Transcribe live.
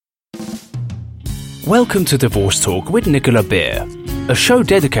Welcome to Divorce Talk with Nicola Beer, a show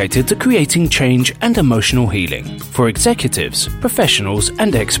dedicated to creating change and emotional healing for executives, professionals,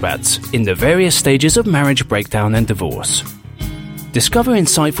 and expats in the various stages of marriage breakdown and divorce. Discover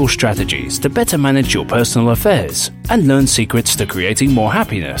insightful strategies to better manage your personal affairs and learn secrets to creating more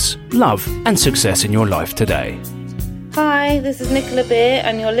happiness, love, and success in your life today. Hi, this is Nicola Beer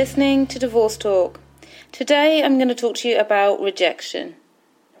and you're listening to Divorce Talk. Today I'm going to talk to you about rejection.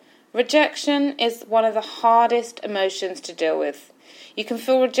 Rejection is one of the hardest emotions to deal with. You can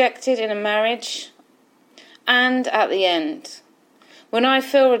feel rejected in a marriage and at the end. When I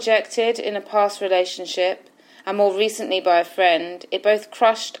feel rejected in a past relationship, and more recently by a friend, it both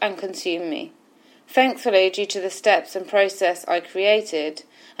crushed and consumed me. Thankfully, due to the steps and process I created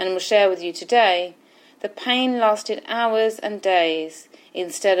and will share with you today, the pain lasted hours and days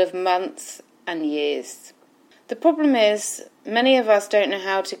instead of months and years. The problem is, many of us don't know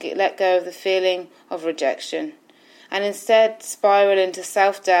how to let go of the feeling of rejection and instead spiral into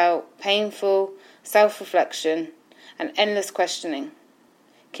self-doubt, painful self-reflection and endless questioning.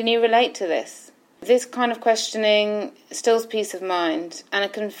 Can you relate to this? This kind of questioning steals peace of mind and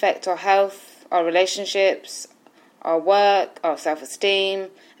it can affect our health, our relationships, our work, our self-esteem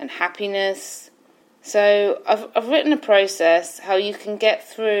and happiness. So I've written a process how you can get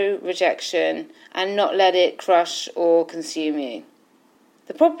through rejection and not let it crush or consume you.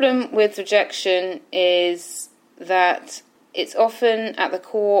 The problem with rejection is that it's often at the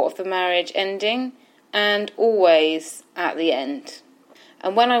core of the marriage ending and always at the end.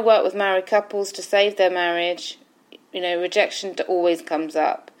 And when I work with married couples to save their marriage, rejection always comes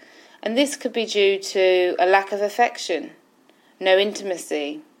up. And this could be due to a lack of affection, no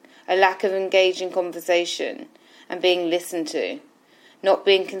intimacy, a lack of engaging conversation and being listened to, not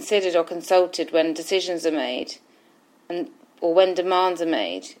being considered or consulted when decisions are made or when demands are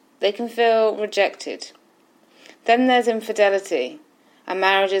made. They can feel rejected. Then there's infidelity and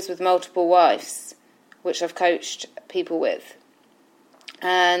marriages with multiple wives, which I've coached people with.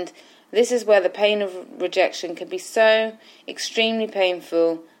 And this is where the pain of rejection can be so extremely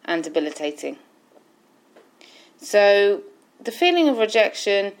painful and debilitating. So the feeling of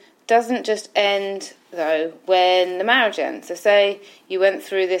rejection doesn't just end, though, when the marriage ends. So say you went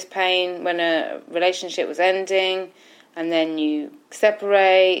through this pain when a relationship was ending, and then you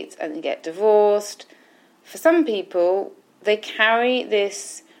separate and you get divorced. For some people, they carry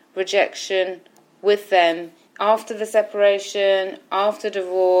this rejection with them after the separation, after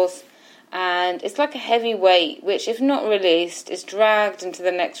divorce, and it's like a heavy weight, which, if not released, is dragged into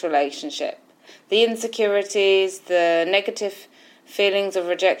the next relationship. The insecurities, the negative feelings of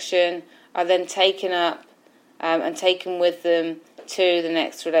rejection are then taken up and taken with them to the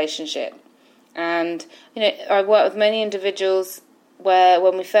next relationship. And, I work with many individuals where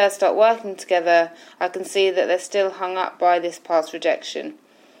when we first start working together, I can see that they're still hung up by this past rejection.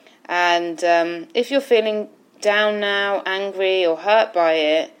 And if you're feeling down now, angry or hurt by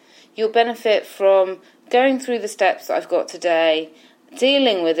it, you'll benefit from going through the steps that I've got today,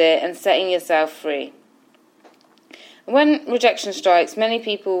 dealing with it and setting yourself free. When rejection strikes, many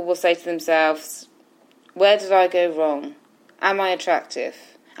people will say to themselves, where did I go wrong? Am I attractive?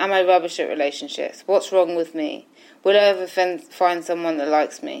 Am I rubbish at relationships? What's wrong with me? Will I ever find someone that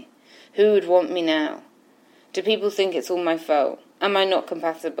likes me? Who would want me now? Do people think it's all my fault? Am I not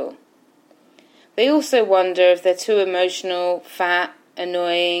compatible? They also wonder if they're too emotional, fat,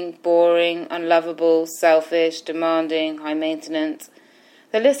 annoying, boring, unlovable, selfish, demanding, high maintenance.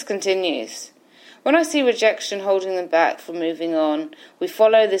 The list continues. When I see rejection holding them back from moving on, we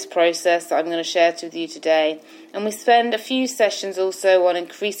follow this process that I'm going to share with you today, and we spend a few sessions also on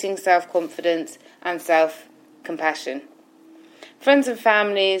increasing self-confidence and self-compassion. Friends and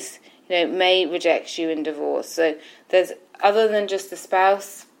families, may reject you in divorce. So there's, other than just the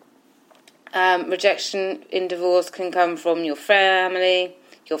spouse, rejection in divorce can come from your family,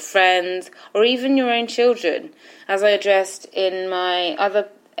 your friends, or even your own children. As I addressed in my other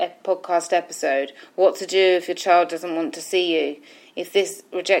podcast episode, what to do if your child doesn't want to see you. If this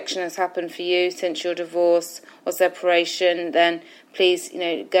rejection has happened for you since your divorce or separation, then please,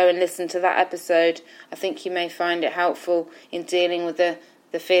 go and listen to that episode. I think you may find it helpful in dealing with the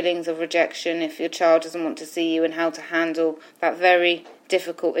feelings of rejection if your child doesn't want to see you and how to handle that very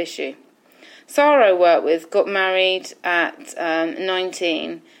difficult issue. Sarah I worked with got married at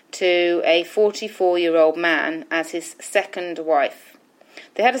 19 to a 44-year-old man as his second wife.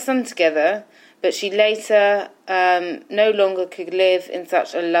 They had a son together, but she later no longer could live in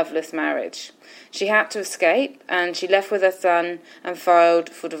such a loveless marriage. She had to escape, and she left with her son and filed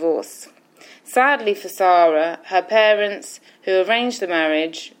for divorce. Sadly for Sarah, her parents, who arranged the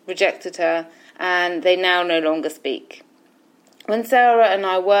marriage, rejected her and they now no longer speak. When Sarah and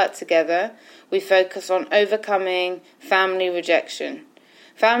I work together, we focus on overcoming family rejection.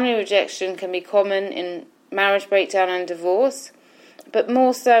 Family rejection can be common in marriage breakdown and divorce, but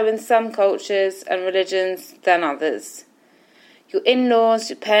more so in some cultures and religions than others. Your in-laws,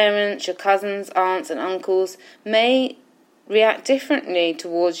 your parents, your cousins, aunts and uncles may react differently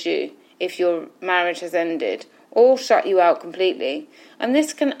towards you if your marriage has ended, or shut you out completely. And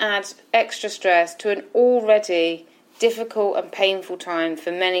this can add extra stress to an already difficult and painful time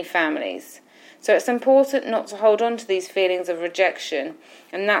for many families. So it's important not to hold on to these feelings of rejection,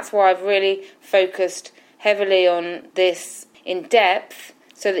 and that's why I've really focused heavily on this in depth,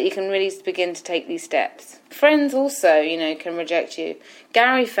 so that you can really begin to take these steps. Friends also, can reject you.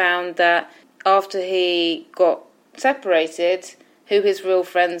 Gary found that after he got separated, who his real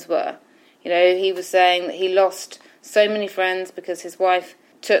friends were. He was saying that he lost so many friends because his wife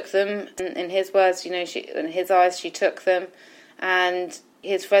took them. In his words, in his eyes, she took them. And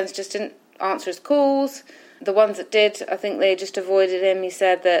his friends just didn't answer his calls. The ones that did, I think they just avoided him. He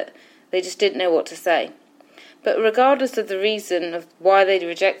said that they just didn't know what to say. But regardless of the reason of why they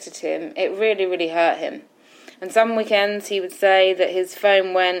rejected him, it really, really hurt him. And some weekends he would say that his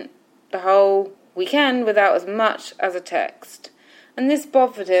phone went the whole weekend without as much as a text. And this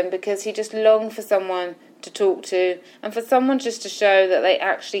bothered him because he just longed for someone to talk to and for someone just to show that they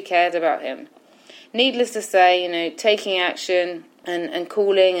actually cared about him. Needless to say, taking action and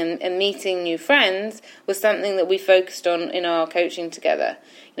calling and meeting new friends was something that we focused on in our coaching together.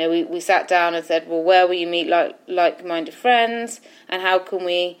 We sat down and said, well, where will you meet like-minded friends, and how can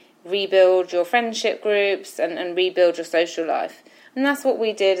we rebuild your friendship groups and rebuild your social life? And that's what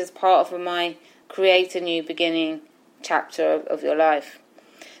we did as part of my Create a New Beginning chapter of your life.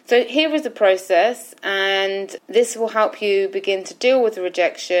 So here is the process, and this will help you begin to deal with the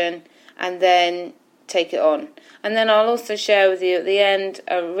rejection and then take it on. And then I'll also share with you at the end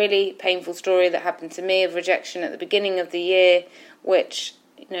a really painful story that happened to me of rejection at the beginning of the year, which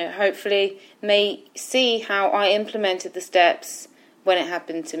hopefully may see how I implemented the steps when it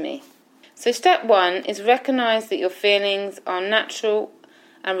happened to me. So step 1 is recognize that your feelings are natural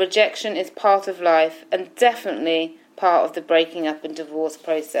and rejection is part of life and definitely part of the breaking up and divorce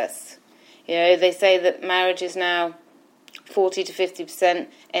process. They say that marriage is now 40 to 50%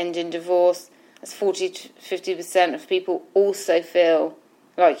 end in divorce. That's 40 to 50% of people also feel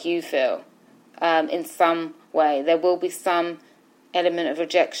like you feel in some way. There will be some element of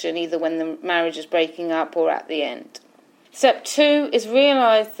rejection either when the marriage is breaking up or at the end. Step 2 is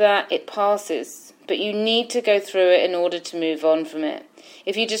realize that it passes, but you need to go through it in order to move on from it.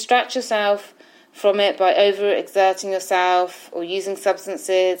 If you distract yourself from it by overexerting yourself or using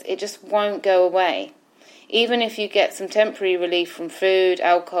substances, it just won't go away. Even if you get some temporary relief from food,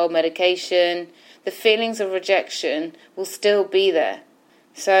 alcohol, medication, the feelings of rejection will still be there.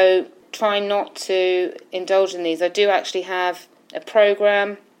 So try not to indulge in these. I do actually have a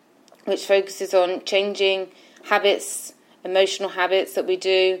program which focuses on changing habits, emotional habits that we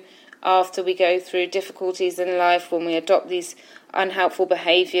do after we go through difficulties in life, when we adopt these unhelpful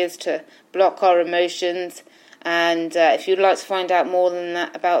behaviours to block our emotions. And if you'd like to find out more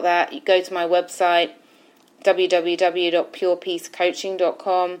about that, you go to my website,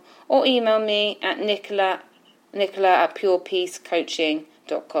 www.purepeacecoaching.com, or email me at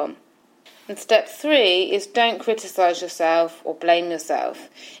nicola@purepeacecoaching.com. And step 3 is don't criticise yourself or blame yourself.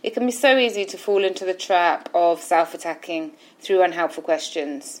 It can be so easy to fall into the trap of self-attacking through unhelpful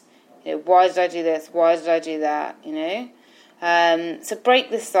questions. Why did I do this? Why did I do that? So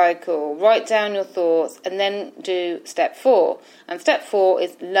break this cycle, write down your thoughts, and then do step 4. And step 4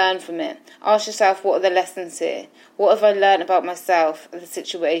 is learn from it. Ask yourself, what are the lessons here? What have I learned about myself and the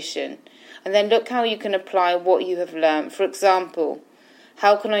situation? And then look how you can apply what you have learned. For example,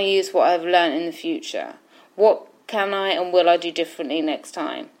 how can I use what I have learned in the future? What can I and will I do differently next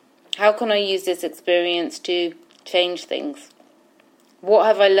time? How can I use this experience to change things? What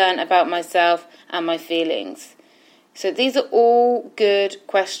have I learned about myself and my feelings? So these are all good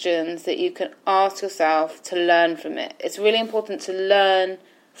questions that you can ask yourself to learn from it. It's really important to learn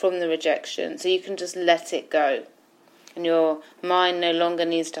from the rejection so you can just let it go. And your mind no longer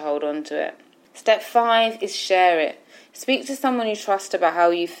needs to hold on to it. Step 5 is share it. Speak to someone you trust about how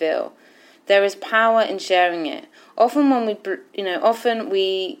you feel. There is power in sharing it. Often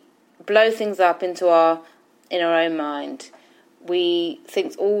we blow things up in our own mind. We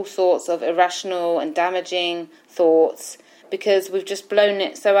think all sorts of irrational and damaging thoughts because we've just blown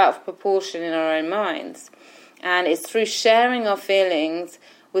it so out of proportion in our own minds. And it's through sharing our feelings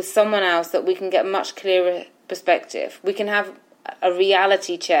with someone else that we can get a much clearer perspective. We can have a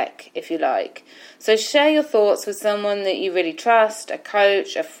reality check, if you like. So share your thoughts with someone that you really trust, a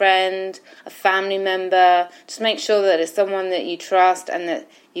coach, a friend, a family member. Just make sure that it's someone that you trust and that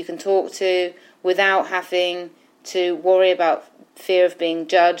you can talk to without having to worry about fear of being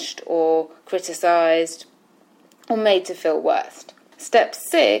judged or criticised or made to feel worse. Step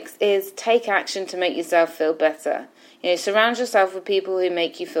 6 is take action to make yourself feel better. Surround yourself with people who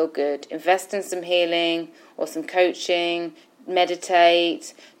make you feel good. Invest in some healing or some coaching.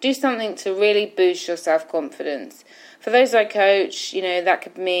 Meditate. Do something to really boost your self-confidence. For those I coach, that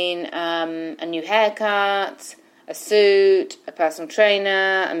could mean a new haircut, a suit, a personal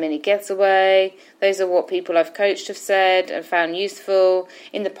trainer, a mini getaway. Those are what people I've coached have said and found useful.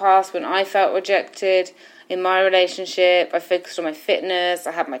 In the past, when I felt rejected in my relationship, I focused on my fitness.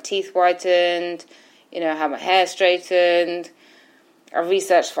 I had my teeth whitened. I had my hair straightened. I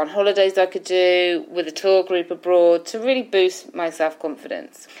researched fun holidays I could do with a tour group abroad to really boost my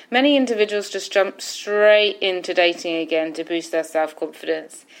self-confidence. Many individuals just jump straight into dating again to boost their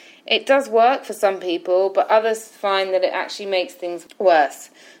self-confidence. It does work for some people, but others find that it actually makes things worse.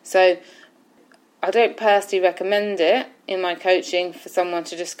 So I don't personally recommend it in my coaching for someone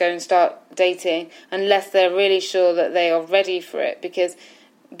to just go and start dating unless they're really sure that they are ready for it, because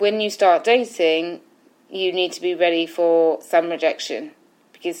when you start dating, you need to be ready for some rejection,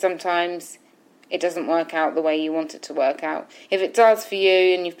 because sometimes it doesn't work out the way you want it to work out. If it does for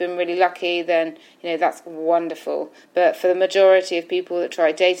you and you've been really lucky, then that's wonderful. But for the majority of people that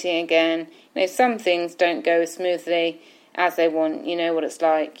try dating again, some things don't go as smoothly as they want. You know what it's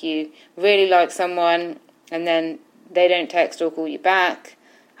like. You really like someone and then they don't text or call you back,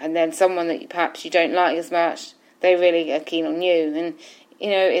 and then someone that perhaps you don't like as much, they really are keen on you, and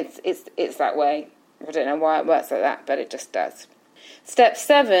it's that way. I don't know why it works like that, but it just does. Step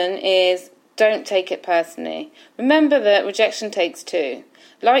 7 is don't take it personally. Remember that rejection takes two.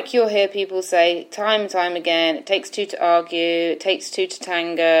 Like you'll hear people say time and time again, it takes two to argue, it takes two to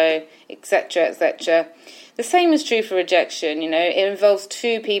tango, etc., etc. The same is true for rejection. It involves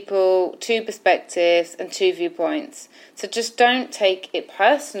two people, two perspectives, and two viewpoints. So just don't take it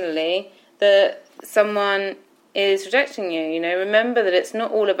personally that someone is rejecting you. Remember that it's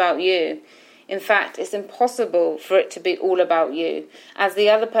not all about you. In fact, it's impossible for it to be all about you, as the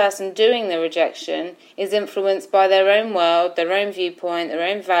other person doing the rejection is influenced by their own world, their own viewpoint, their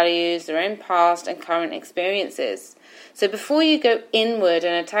own values, their own past and current experiences. So before you go inward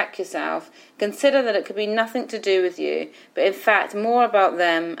and attack yourself, consider that it could be nothing to do with you, but in fact more about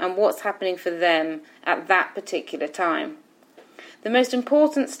them and what's happening for them at that particular time. The most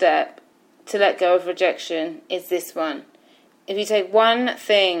important step to let go of rejection is this one. If you take one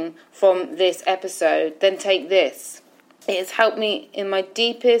thing from this episode, then take this. It has helped me in my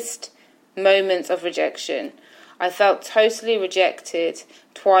deepest moments of rejection. I felt totally rejected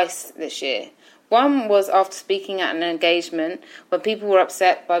twice this year. One was after speaking at an engagement when people were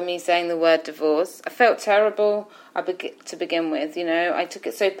upset by me saying the word divorce. I felt terrible to begin with, I took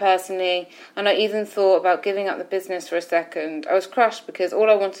it so personally, and I even thought about giving up the business for a second. I was crushed because all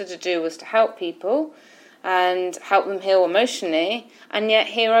I wanted to do was to help people and help them heal emotionally, and yet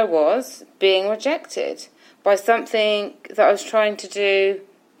here I was being rejected by something that I was trying to do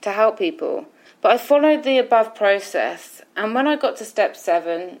to help people. But I followed the above process, and when I got to step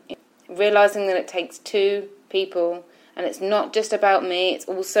 7, realising that it takes two people and it's not just about me, it's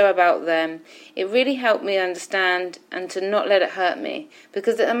also about them, it really helped me understand and to not let it hurt me,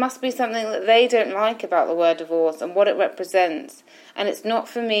 because there must be something that they don't like about the word divorce and what it represents, and it's not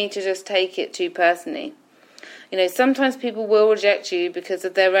for me to just take it too personally. Sometimes people will reject you because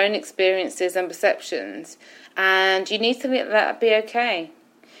of their own experiences and perceptions, and you need to let that be okay.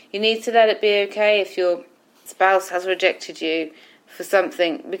 You need to let it be okay if your spouse has rejected you for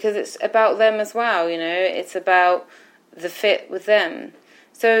something, because it's about them as well, it's about the fit with them.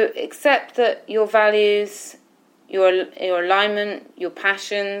 So accept that your values, your alignment, your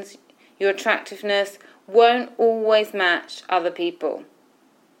passions, your attractiveness won't always match other people.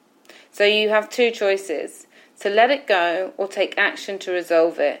 So you have two choices: to let it go or take action to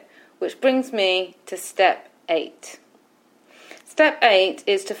resolve it, which brings me to step 8. Step 8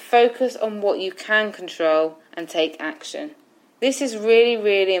 is to focus on what you can control and take action. This is really,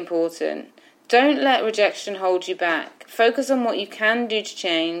 really important. Don't let rejection hold you back. Focus on what you can do to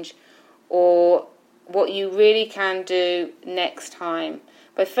change, or what you really can do next time.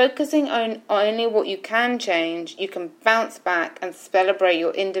 By focusing on only what you can change, you can bounce back and celebrate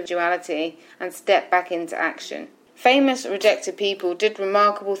your individuality and step back into action. Famous rejected people did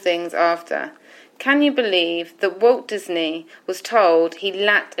remarkable things after. Can you believe that Walt Disney was told he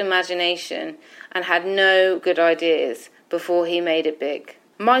lacked imagination and had no good ideas, before he made it big.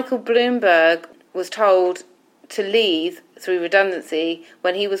 Michael Bloomberg was told to leave through redundancy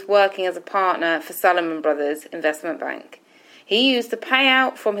when he was working as a partner for Salomon Brothers Investment Bank. He used the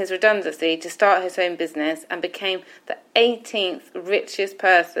payout from his redundancy to start his own business and became the 18th richest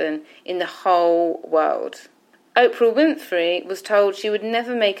person in the whole world. Oprah Winfrey was told she would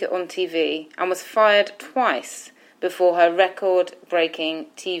never make it on TV and was fired twice before her record-breaking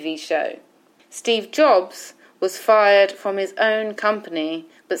TV show. Steve Jobs was fired from his own company,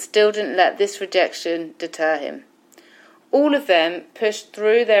 but still didn't let this rejection deter him. All of them pushed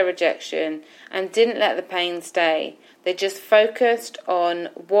through their rejection and didn't let the pain stay. They just focused on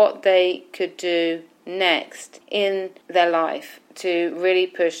what they could do next in their life to really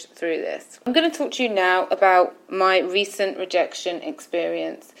push through this. I'm going to talk to you now about my recent rejection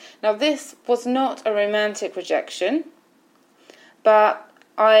experience. Now, this was not a romantic rejection, but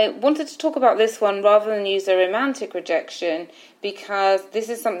I wanted to talk about this one rather than use a romantic rejection because this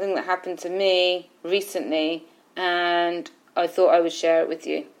is something that happened to me recently and I thought I would share it with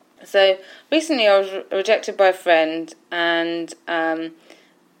you. So recently I was rejected by a friend and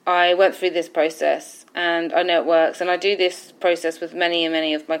I went through this process and I know it works, and I do this process with many and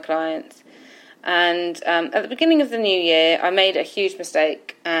many of my clients. And at the beginning of the new year I made a huge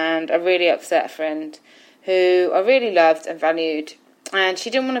mistake and I really upset a friend who I really loved and valued. And she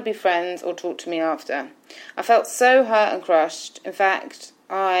didn't want to be friends or talk to me after. I felt so hurt and crushed. In fact,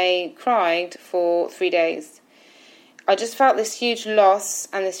 I cried for 3 days. I just felt this huge loss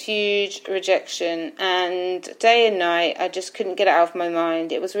and this huge rejection. And day and night, I just couldn't get it out of my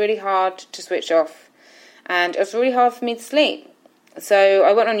mind. It was really hard to switch off. And it was really hard for me to sleep. So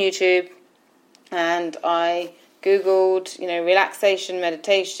I went on YouTube and I Googled, relaxation,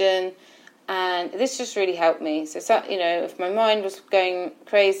 meditation. And this just really helped me. So, if my mind was going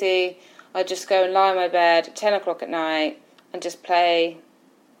crazy, I'd just go and lie on my bed at 10 o'clock at night and just play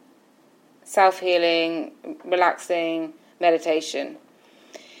self-healing, relaxing meditation.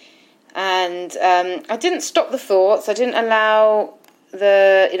 And I didn't stop the thoughts. I didn't allow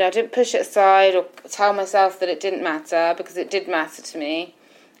I didn't push it aside or tell myself that it didn't matter, because it did matter to me.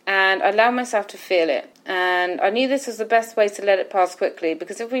 And I allowed myself to feel it. And I knew this was the best way to let it pass quickly,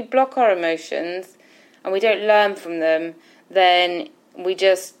 because if we block our emotions and we don't learn from them, then we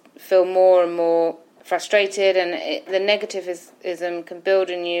just feel more and more frustrated, and the negativism can build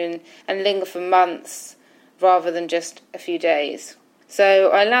in you and linger for months rather than just a few days. So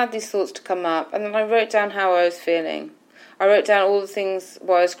I allowed these thoughts to come up, and then I wrote down how I was feeling. I wrote down all the things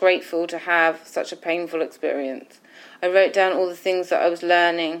why I was grateful to have such a painful experience. I wrote down all the things that I was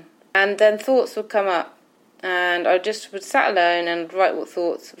learning, and then thoughts would come up, and I just would sat alone and write what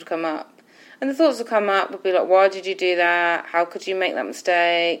thoughts would come up. And the thoughts would come up would be like, why did you do that? How could you make that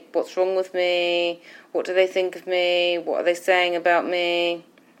mistake? What's wrong with me? What do they think of me? What are they saying about me?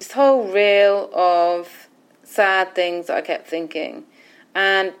 This whole reel of sad things that I kept thinking.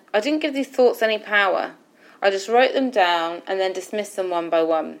 And I didn't give these thoughts any power. I just wrote them down and then dismissed them one by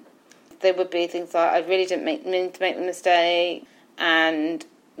one. There would be things like, I really didn't mean to make the mistake, and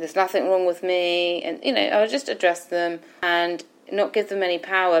there's nothing wrong with me, and I would just address them and not give them any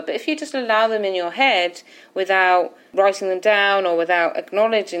power. But if you just allow them in your head without writing them down or without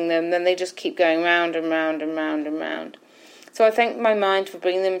acknowledging them, then they just keep going round and round and round and round. So I thanked my mind for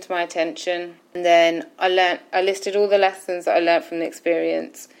bringing them to my attention, and then I listed all the lessons that I learned from the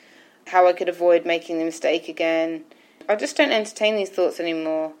experience, how I could avoid making the mistake again. I just don't entertain these thoughts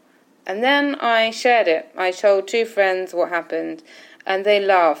anymore. And then I shared it. I told 2 friends what happened, and they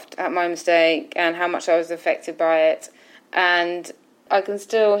laughed at my mistake and how much I was affected by it. And I can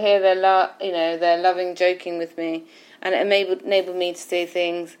still hear their loving joking with me, and it enabled me to see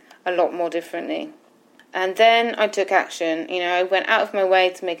things a lot more differently. And then I took action. I went out of my way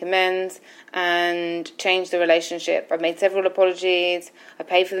to make amends and change the relationship. I made several apologies. I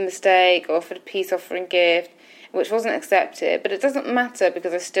paid for the mistake. I offered a peace offering gift, which wasn't accepted, but it doesn't matter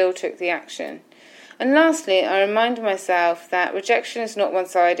because I still took the action. And lastly, I reminded myself that rejection is not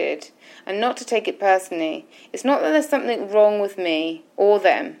one-sided, and not to take it personally. It's not that there's something wrong with me or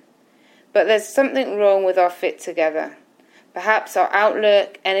them, but there's something wrong with our fit together. Perhaps our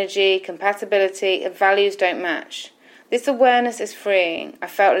outlook, energy, compatibility, and values don't match. This awareness is freeing. I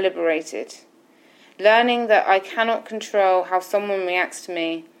felt liberated. Learning that I cannot control how someone reacts to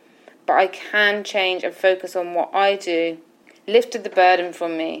me, but I can change and focus on what I do, lifted the burden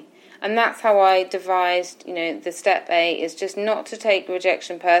from me. And that's how I devised, the step 8 is just not to take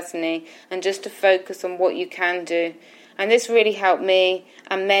rejection personally and just to focus on what you can do. And this really helped me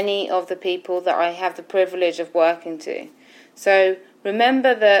and many of the people that I have the privilege of working to. So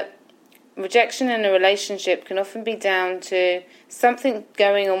remember that rejection in a relationship can often be down to something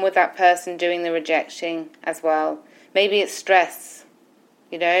going on with that person doing the rejection as well. Maybe it's stress,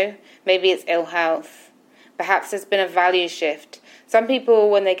 maybe it's ill health. Perhaps there's been a value shift. Some people,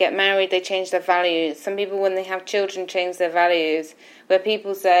 when they get married, they change their values. Some people, when they have children, change their values. Where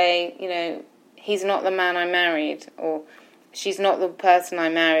people say, he's not the man I married, or she's not the person I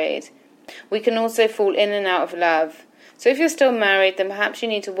married. We can also fall in and out of love. So if you're still married, then perhaps you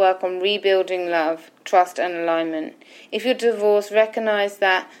need to work on rebuilding love, trust and alignment. If you're divorced, recognise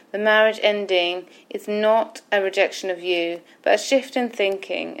that the marriage ending is not a rejection of you, but a shift in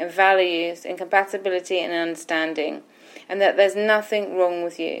thinking and values and compatibility and understanding, and that there's nothing wrong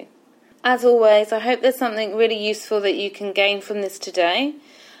with you. As always, I hope there's something really useful that you can gain from this today.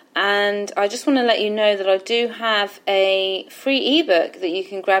 And I just want to let you know that I do have a free ebook that you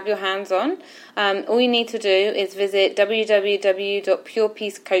can grab your hands on. All you need to do is visit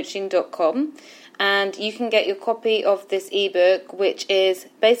www.purepeacecoaching.com and you can get your copy of this ebook, which is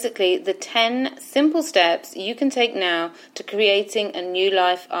basically the 10 simple steps you can take now to creating a new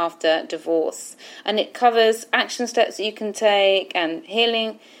life after divorce. And it covers action steps that you can take and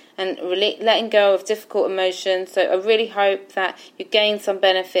healing and letting go of difficult emotions. So I really hope that you gain some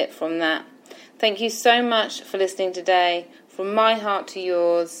benefit from that. Thank you so much for listening today. From my heart to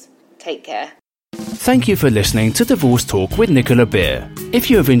yours, take care. Thank you for listening to Divorce Talk with Nicola Beer. If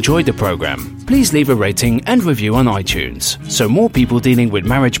you have enjoyed the program, please leave a rating and review on iTunes so more people dealing with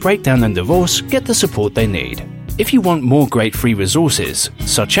marriage breakdown and divorce get the support they need. If you want more great free resources,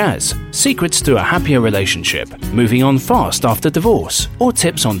 such as secrets to a happier relationship, moving on fast after divorce, or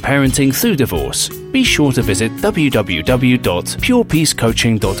tips on parenting through divorce, be sure to visit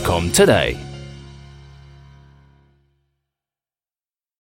www.purepeacecoaching.com today.